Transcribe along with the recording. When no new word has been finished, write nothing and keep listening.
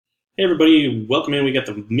Hey everybody, welcome in. We got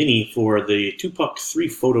the mini for the 2-puck 3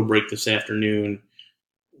 photo break this afternoon.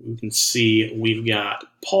 You can see we've got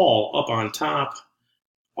Paul up on top,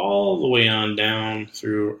 all the way on down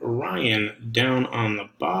through Ryan down on the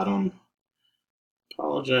bottom.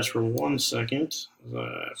 Apologize for 1 second.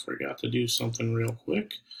 I forgot to do something real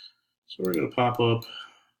quick. So we're going to pop up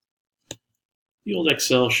the old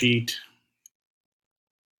Excel sheet,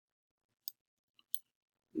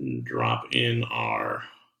 and drop in our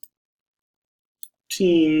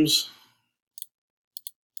teams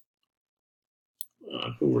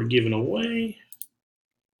who we're giving away.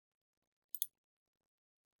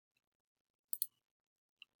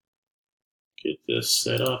 Get this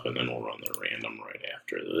set up, and then we'll run the random right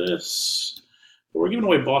after this. But we're giving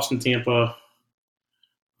away Boston, Tampa,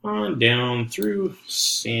 on down through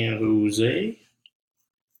San Jose.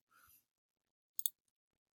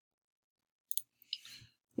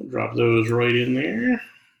 We'll drop those right in there.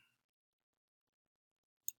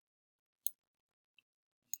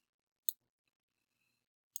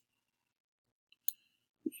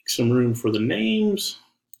 Make some room for the names.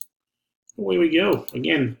 Away we go.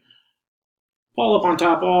 Again, Paul up on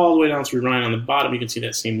top, all the way down through Ryan on the bottom. You can see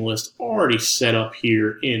that same list already set up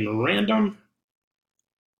here in random.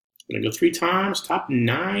 I'm going to go 3 times. Top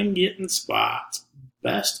 9 getting spots.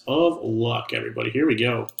 Best of luck, everybody. Here we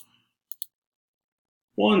go.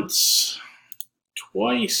 Once,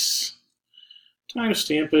 twice,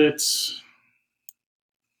 timestamp it.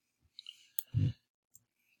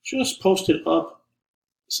 Just posted up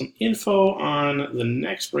some info on the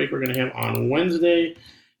next break we're going to have on Wednesday.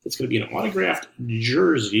 It's going to be an autographed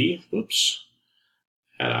jersey. Oops.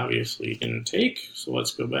 That obviously didn't take. So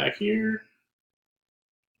let's go back here.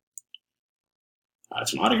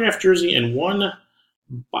 It's an autographed jersey and 1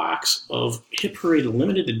 box of Hit Parade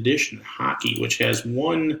limited edition hockey, which has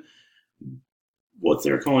one, what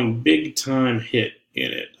they're calling big time hit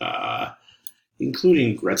in it,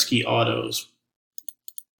 including Gretzky autos,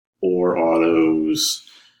 Orr autos,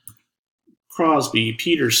 Crosby,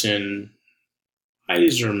 Peterson,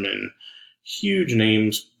 Yzerman, huge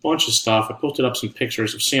names, bunch of stuff. I posted up some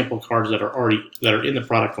pictures of sample cards that are in the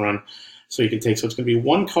product run, so you can take. So it's going to be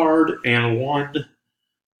 1 card and 1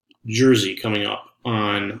 jersey coming up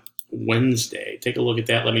on Wednesday. Take a look at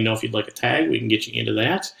that. Let me know if you'd like a tag. We can get you into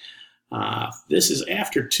that. This is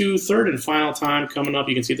after 2, third and final time coming up.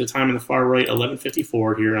 You can see the time on the far right,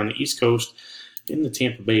 11:54 here on the East Coast in the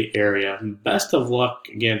Tampa Bay area. Best of luck.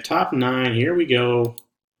 Again, top 9. Here we go.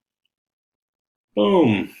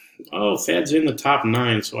 Boom. Oh, Thad's in the top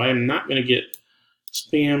 9, so I am not going to get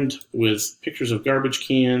spammed with pictures of garbage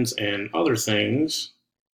cans and other things,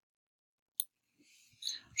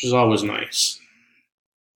 which is always nice.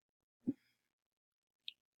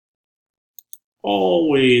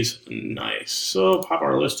 Always nice. So pop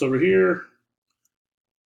our list over here,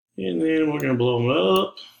 and then we're going to blow them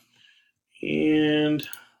up. And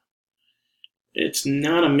it's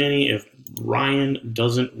not a mini if Ryan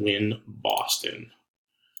doesn't win Boston.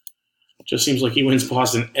 It just seems like he wins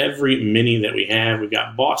Boston every mini that we have. We've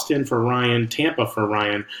got Boston for Ryan, Tampa for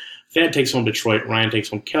Ryan. Thad takes home Detroit. Ryan takes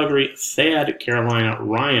home Calgary. Thad, Carolina.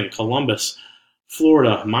 Ryan, Columbus.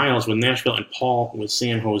 Florida. Miles with Nashville. And Paul with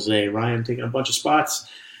San Jose. Ryan taking a bunch of spots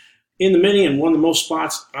in the mini and won the most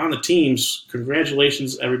spots on the teams.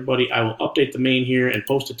 Congratulations, everybody. I will update the main here and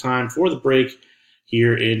post a time for the break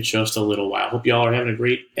here in just a little while. Hope you all are having a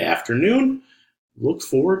great afternoon. Look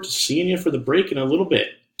forward to seeing you for the break in a little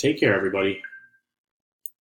bit. Take care, everybody.